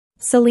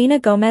Selena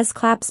Gomez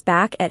claps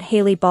back at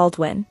Hailey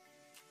Baldwin.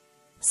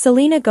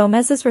 Selena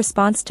Gomez's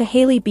response to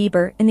Hailey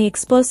Bieber in the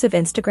explosive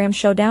Instagram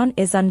showdown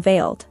is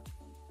unveiled.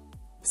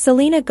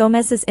 Selena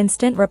Gomez's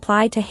instant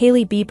reply to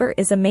Hailey Bieber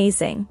is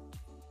amazing.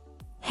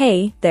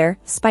 Hey there,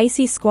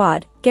 spicy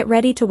squad, get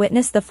ready to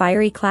witness the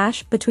fiery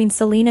clash between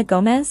Selena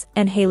Gomez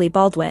and Hailey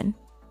Baldwin.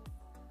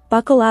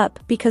 Buckle up,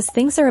 because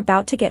things are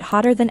about to get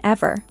hotter than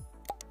ever.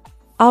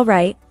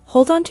 Alright,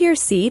 hold on to your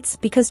seats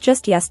because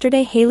just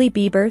yesterday Hailey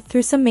Bieber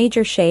threw some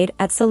major shade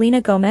at Selena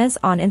Gomez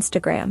on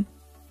Instagram.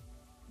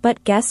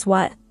 But guess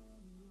what?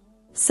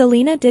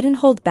 Selena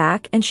didn't hold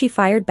back and she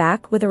fired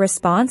back with a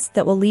response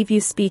that will leave you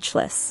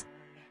speechless.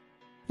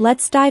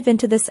 Let's dive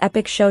into this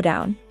epic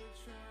showdown.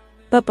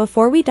 But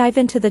before we dive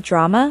into the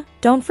drama,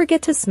 don't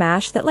forget to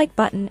smash that like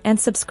button and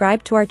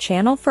subscribe to our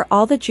channel for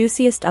all the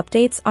juiciest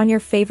updates on your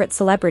favorite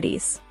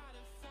celebrities.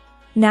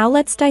 Now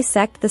let's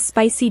dissect the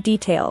spicy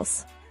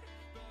details.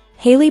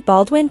 Hailey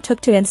Baldwin took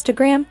to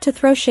Instagram to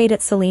throw shade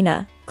at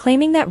Selena,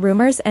 claiming that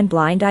rumors and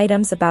blind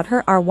items about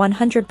her are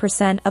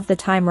 100% of the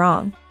time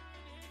wrong.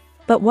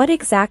 But what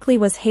exactly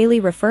was Hailey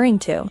referring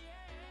to?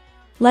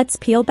 Let's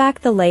peel back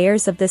the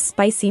layers of this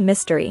spicy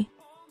mystery.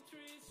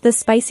 The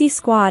spicy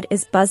squad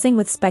is buzzing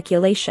with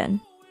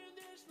speculation.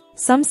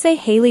 Some say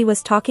Hailey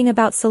was talking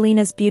about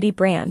Selena's beauty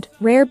brand,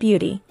 Rare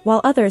Beauty,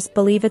 while others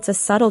believe it's a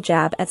subtle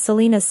jab at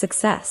Selena's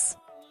success.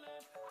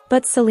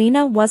 But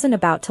Selena wasn't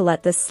about to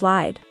let this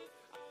slide.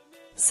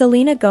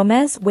 Selena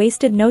Gomez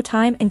wasted no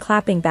time in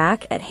clapping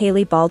back at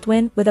Hailey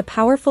Baldwin with a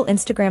powerful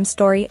Instagram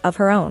story of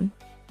her own.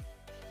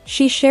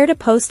 She shared a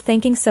post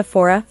thanking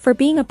Sephora for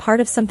being a part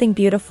of something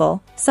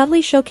beautiful,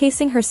 subtly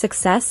showcasing her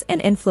success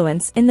and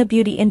influence in the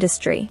beauty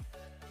industry.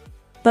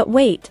 But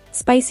wait,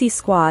 spicy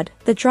squad,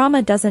 the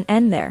drama doesn't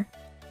end there.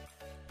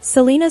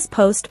 Selena's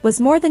post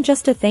was more than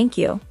just a thank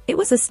you, it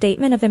was a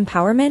statement of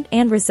empowerment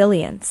and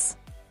resilience.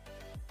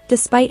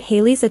 Despite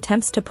Hailey's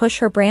attempts to push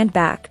her brand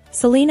back,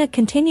 Selena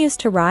continues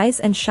to rise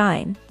and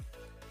shine.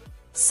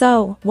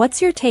 So, what's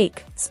your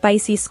take,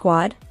 spicy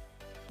squad?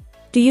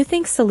 Do you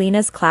think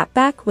Selena's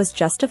clapback was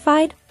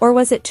justified, or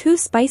was it too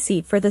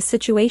spicy for the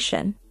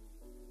situation?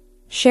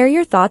 Share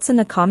your thoughts in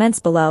the comments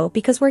below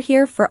because we're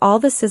here for all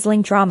the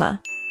sizzling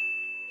drama.